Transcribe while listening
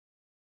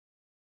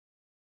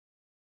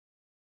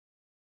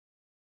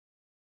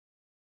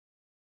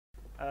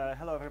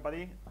Hello,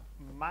 everybody.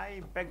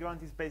 My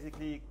background is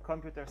basically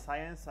computer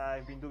science.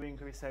 I've been doing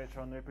research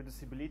on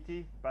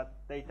reproducibility, but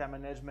data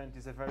management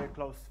is a very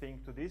close thing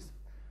to this.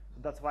 So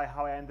that's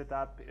how I ended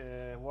up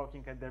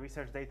working at the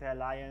Research Data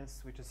Alliance,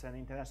 which is an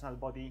international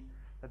body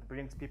that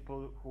brings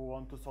people who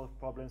want to solve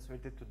problems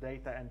related to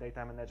data and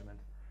data management.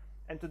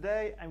 And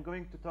today, I'm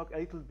going to talk a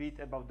little bit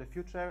about the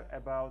future,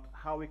 about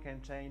how we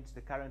can change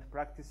the current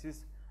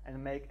practices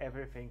and make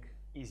everything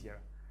easier.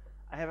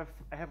 I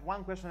have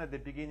one question at the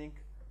beginning.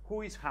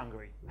 Who is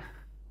hungry?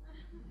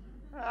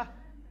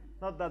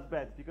 Not that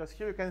bad, because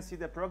here you can see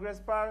the progress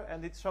bar,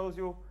 and it shows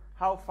you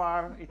how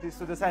far it is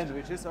to the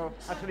sandwiches, or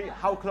actually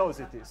how close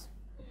it is.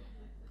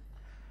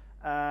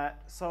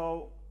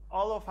 So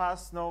all of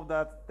us know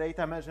that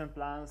data management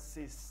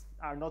plans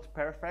are not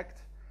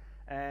perfect,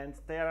 and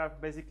they are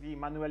basically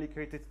manually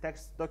created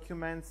text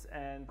documents,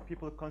 and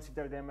people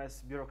consider them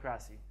as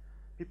bureaucracy.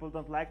 People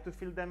don't like to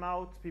fill them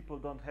out. People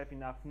don't have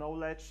enough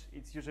knowledge.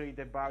 It's usually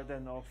the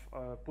burden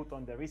put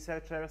on the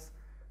researchers.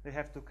 They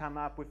have to come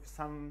up with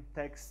some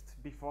text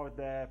before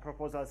the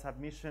proposal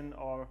submission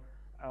or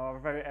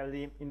very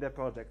early in the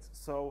project.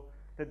 So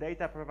the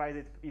data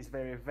provided is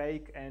very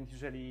vague and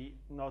usually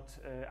not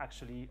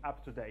actually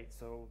up to date.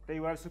 So they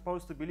were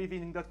supposed to be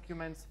living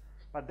documents,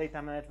 but data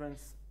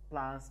management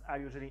plans are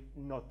usually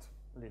not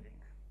living.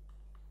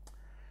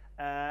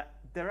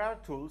 There are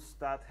tools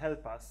that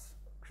help us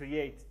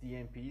create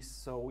DMPs.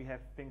 So we have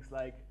things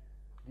like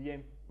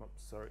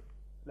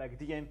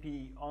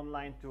DMP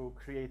online to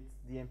create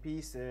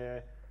DMPs,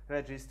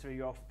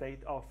 registry of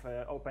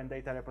open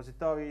data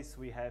repositories.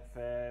 We have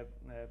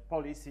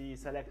policy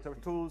selector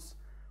tools.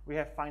 We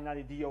have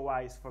finally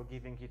DOIs for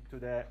giving it to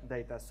the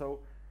data. So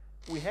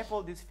we have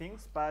all these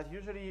things, but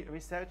usually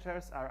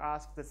researchers are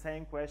asked the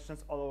same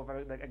questions all over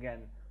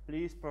again.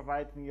 Please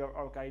provide me your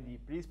org ID.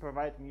 Please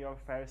provide me your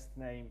first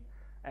name.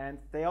 And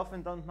they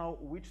often don't know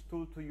which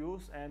tool to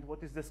use and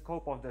what is the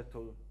scope of the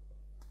tool.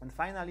 And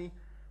finally,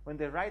 when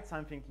they write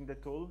something in the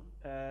tool,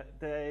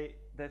 the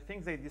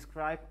things they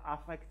describe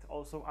affect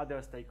also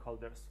other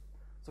stakeholders.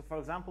 So for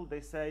example, they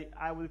say,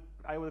 I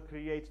will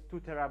create 2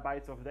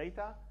 terabytes of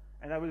data,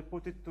 and I will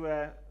put it to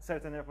a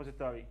certain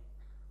repository.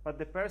 But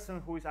the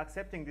person who is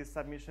accepting this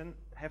submission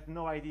have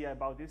no idea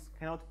about this,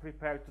 cannot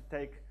prepare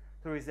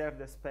to reserve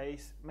the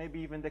space. Maybe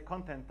even the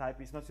content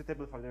type is not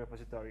suitable for the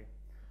repository.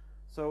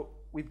 So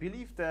we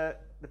believe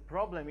that the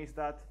problem is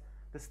that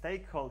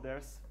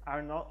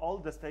all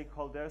the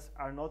stakeholders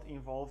are not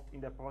involved in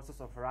the process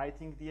of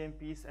writing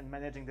DMPs and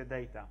managing the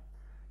data.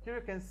 Here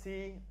you can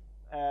see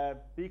a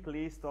big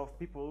list of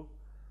people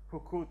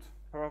who could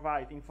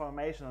provide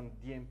information on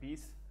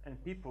DMPs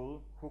and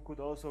people who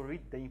could also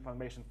read the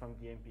information from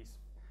DMPs.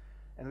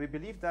 And we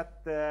believe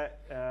that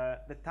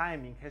the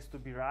timing has to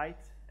be right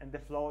and the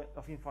flow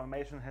of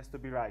information has to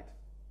be right.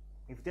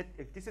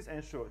 If this is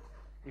ensured,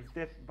 if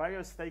the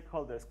various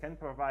stakeholders can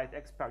provide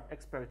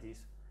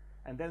expertise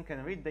and then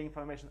can read the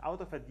information out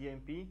of a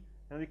DMP,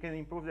 then we can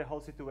improve the whole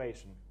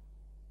situation.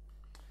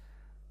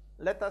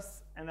 Let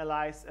us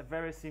analyze a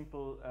very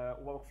simple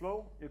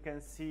workflow. You can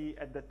see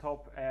at the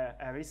top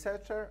a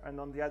researcher, and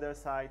on the other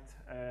side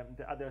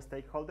the other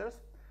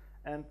stakeholders.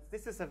 And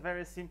this is a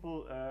very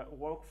simple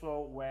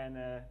workflow when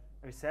a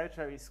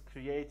researcher is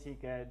creating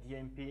a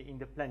DMP in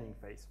the planning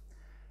phase.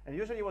 And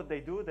usually what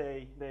they do,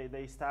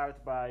 they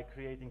start by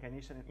creating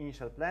an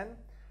initial plan,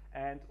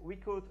 and we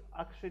could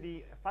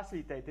actually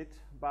facilitate it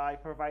by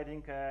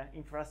providing an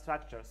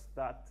infrastructure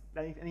that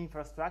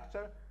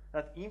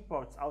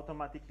imports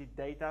automatically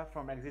data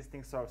from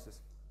existing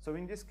sources. So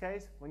in this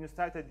case, when you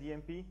start a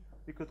DMP,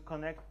 we could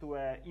connect to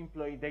an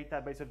employee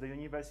database of the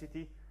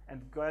university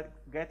and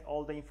get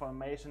all the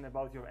information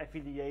about your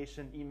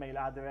affiliation, email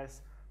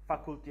address,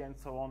 faculty, and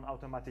so on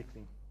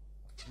automatically.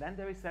 Then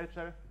the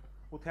researcher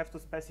would have to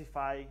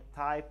specify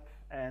type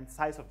and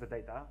size of the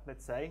data,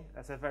 let's say,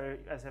 as a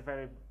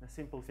very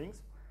simple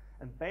things.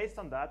 And based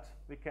on that,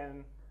 we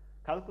can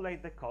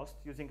calculate the cost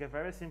using a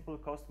very simple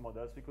cost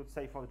models. We could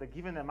say for the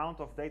given amount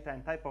of data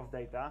and type of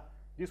data,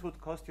 this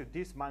would cost you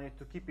this money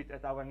to keep it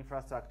at our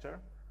infrastructure.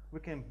 We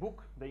can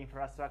book the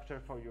infrastructure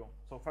for you.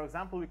 So for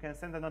example, we can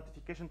send a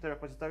notification to a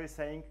repository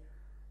saying,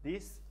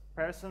 this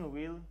person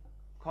will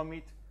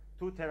commit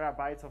 2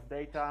 terabytes of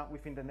data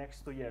within the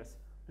next 2 years.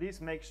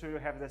 Please make sure you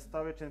have the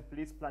storage and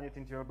please plan it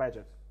into your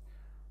budget.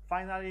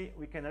 Finally,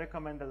 we can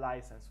recommend a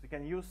license. We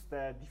can use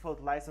the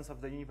default license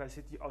of the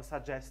university or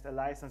suggest a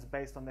license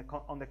based on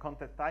the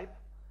content type.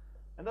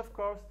 And of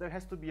course, there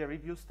has to be a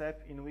review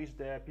step in which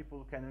the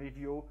people can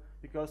review,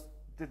 because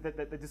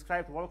the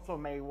described workflow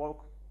may work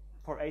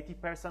for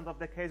 80% of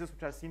the cases,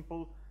 which are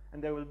simple,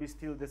 and there will be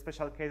still the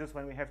special cases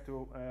when we have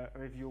to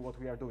review what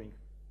we are doing.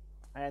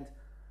 And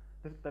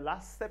the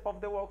last step of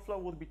the workflow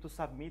would be to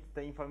submit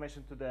the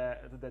information to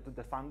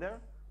the funder,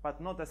 but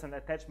not as an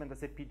attachment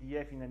as a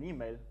PDF in an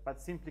email,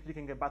 but simply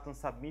clicking a button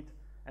submit,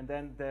 and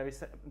then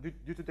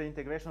due to the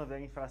integration of the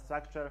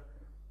infrastructure,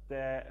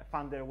 the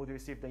funder would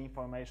receive the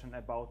information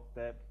about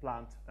the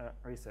planned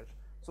research.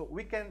 So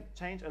we can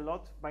change a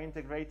lot by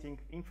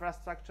integrating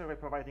infrastructure, by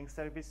providing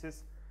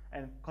services,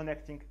 and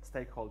connecting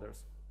stakeholders.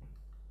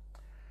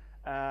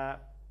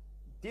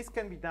 This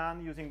can be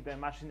done using the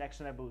machine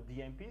actionable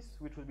DMPs,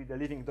 which will be the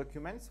living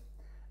documents.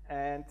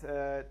 And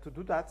to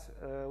do that,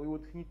 we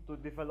would need to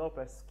develop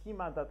a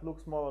schema that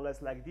looks more or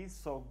less like this.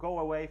 So go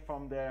away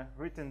from the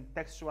written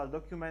textual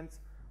documents,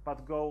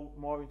 but go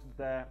more into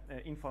the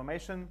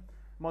information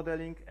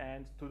modeling.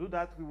 And to do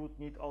that, we would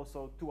need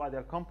also two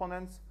other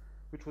components,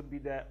 which would be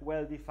the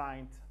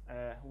well-defined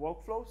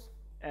workflows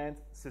and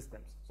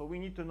systems. So we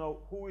need to know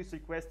who is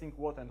requesting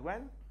what and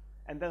when,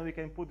 and then we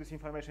can put this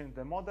information in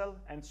the model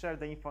and share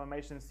the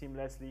information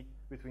seamlessly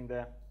between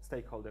the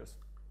stakeholders.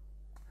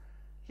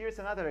 Here's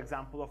another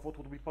example of what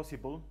would be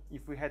possible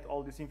if we had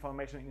all this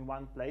information in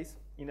one place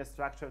in a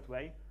structured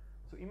way.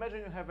 So imagine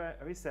you have a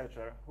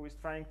researcher who is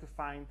trying to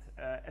find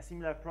a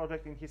similar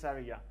project in his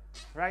area.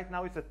 Right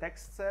now it's a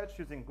text search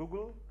using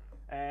Google,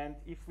 and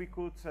if we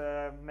could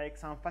make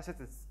some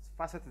faceted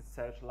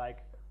search, like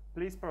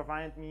please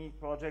provide me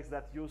projects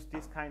that use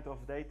this kind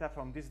of data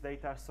from this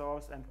data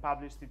source and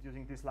published it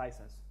using this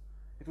license,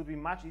 it would be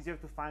much easier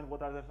to find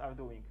what others are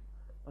doing.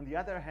 On the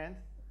other hand,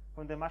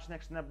 from the machine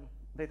actionable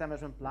data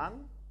management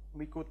plan,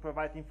 we could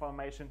provide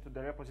information to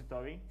the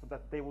repository so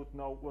that they would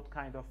know what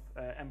kind of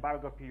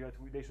embargo period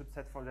they should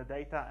set for the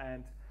data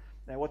and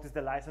what is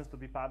the license to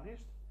be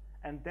published.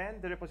 And then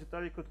the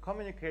repository could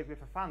communicate with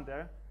a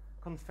funder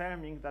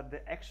confirming that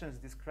the actions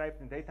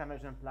described in the data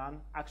management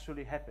plan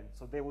actually happened.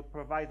 So they would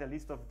provide a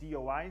list of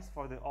DOIs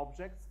for the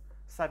objects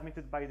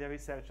submitted by the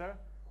researcher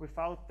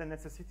without the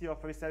necessity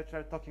of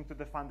researcher talking to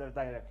the funder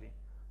directly.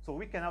 So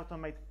we can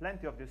automate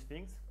plenty of these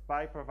things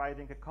by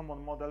providing a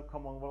common model,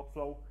 common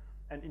workflow,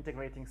 and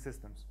integrating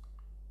systems.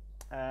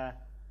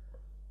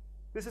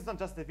 This is not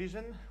just a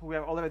vision. We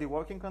are already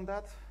working on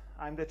that.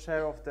 I'm the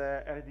chair of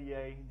the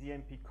RDA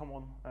DMP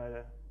Common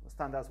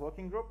Standards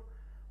Working Group.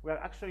 We are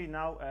actually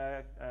now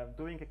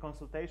doing a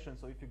consultation.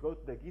 So if you go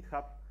to the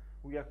GitHub,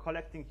 we are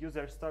collecting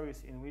user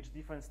stories in which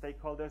different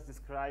stakeholders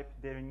describe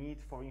their need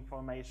for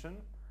information.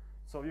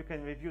 So you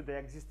can review the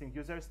existing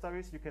user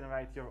stories. You can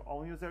write your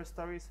own user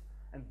stories.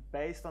 And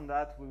based on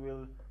that, we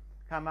will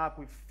come up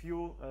with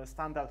few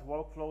standard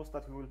workflows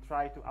that we will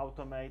try to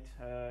automate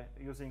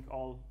using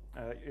all,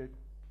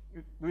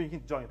 doing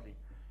it jointly.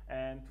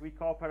 And we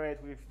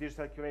cooperate with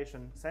Digital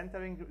Curation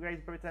Center in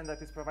Great Britain that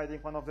is providing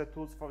one of the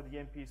tools for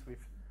DMPs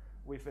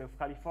with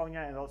California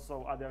and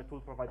also other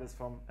tool providers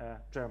from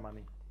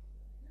Germany.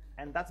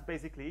 And that's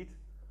basically it.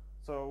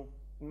 So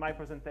in my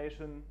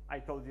presentation, I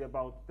told you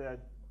about the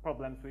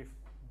problems with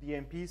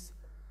DMPs.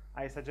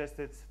 I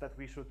suggested that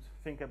we should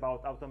think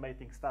about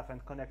automating stuff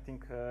and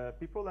connecting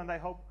people, and I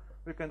hope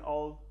we can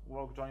all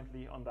work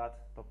jointly on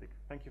that topic.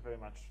 Thank you very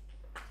much.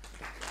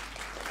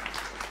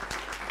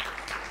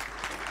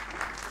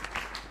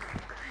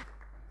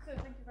 So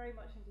thank you very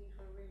much indeed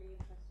for a really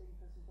interesting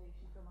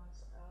presentation from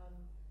us.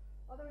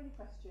 Are there any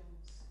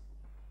questions?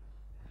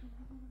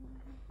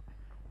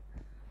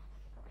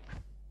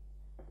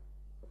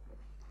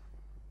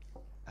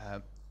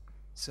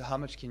 So how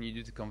much can you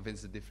do to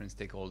convince the different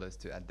stakeholders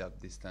to adopt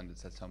these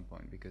standards at some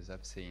point? Because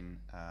I've seen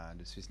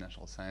the Swiss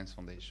National Science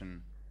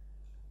Foundation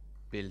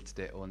built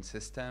their own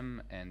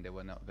system, and they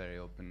were not very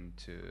open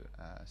to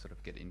sort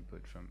of get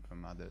input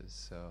from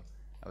others. So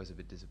I was a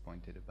bit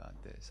disappointed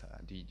about this.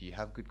 Do you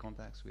have good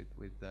contacts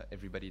with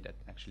everybody that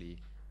actually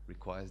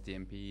requires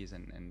DMPs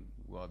and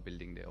who are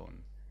building their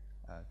own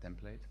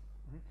template?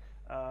 Mm-hmm.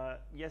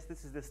 Yes,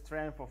 this is the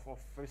strength of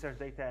Research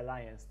Data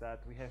Alliance,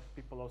 that we have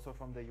people also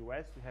from the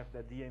US. We have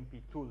the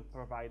DMP tool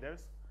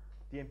providers.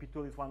 DMP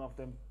tool is one of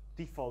the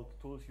default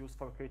tools used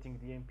for creating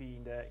DMP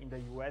in the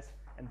US,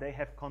 and they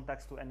have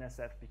contacts to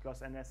NSF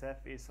because NSF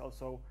is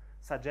also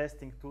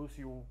suggesting tools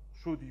you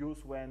should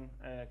use when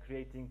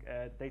creating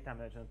a data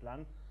management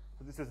plan.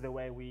 So this is the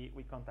way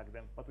we contact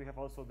them. But we have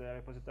also the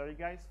repository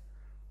guys.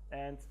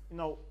 And you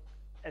know,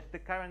 at the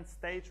current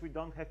stage, we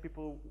don't have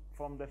people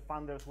from the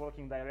funders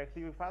working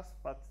directly with us,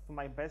 but to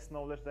my best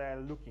knowledge, they are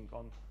looking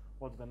on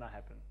what's going to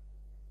happen.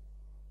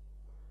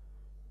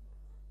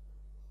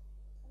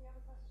 Any other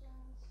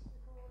questions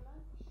before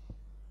lunch?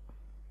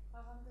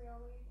 How hungry are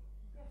we?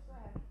 Yes, go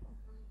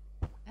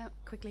ahead.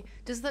 Quickly,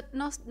 does that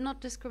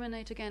not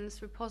discriminate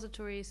against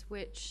repositories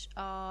which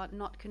are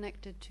not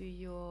connected to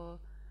your,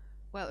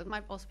 well, it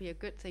might also be a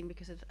good thing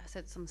because it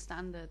sets some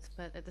standards,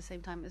 but at the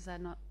same time, is there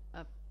not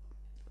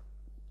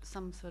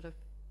some sort of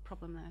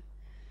problem there?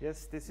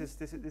 Yes, this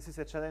is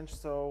a challenge.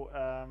 So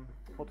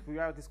what we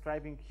are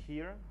describing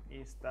here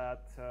is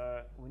that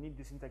we need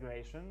this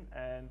integration,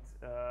 and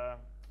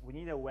we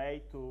need a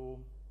way to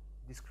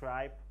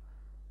describe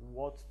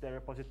what the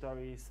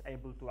repository is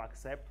able to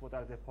accept, what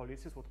are the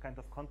policies, what kind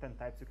of content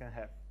types you can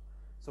have.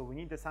 So we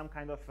need some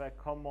kind of a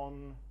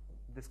common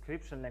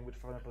description language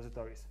for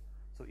repositories.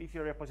 So if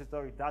your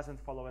repository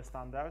doesn't follow a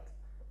standard,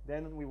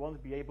 then we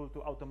won't be able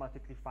to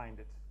automatically find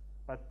it.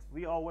 But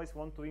we always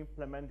want to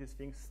implement these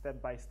things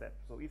step by step.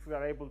 So if we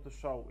are able to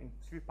show in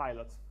 3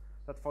 pilots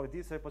that for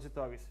these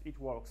repositories it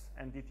works,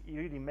 and it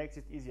really makes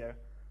it easier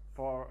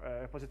for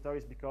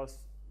repositories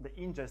because the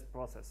ingest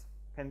process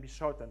can be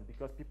shortened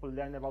because people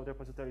learn about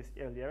repositories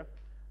earlier,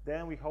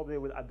 then we hope they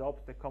will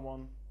adopt the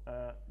common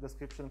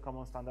description,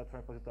 common standard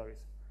repositories.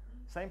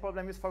 Same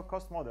problem is for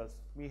cost models.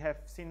 We have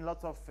seen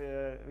lots of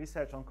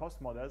research on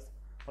cost models,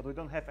 but we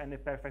don't have any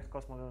perfect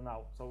cost model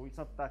now. So it's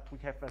not that we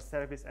have a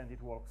service and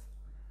it works.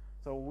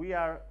 So we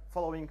are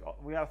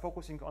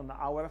focusing on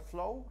our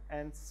flow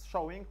and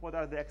showing what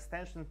are the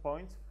extension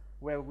points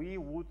where we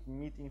would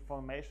need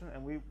information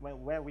and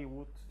where we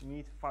would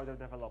need further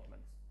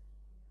developments.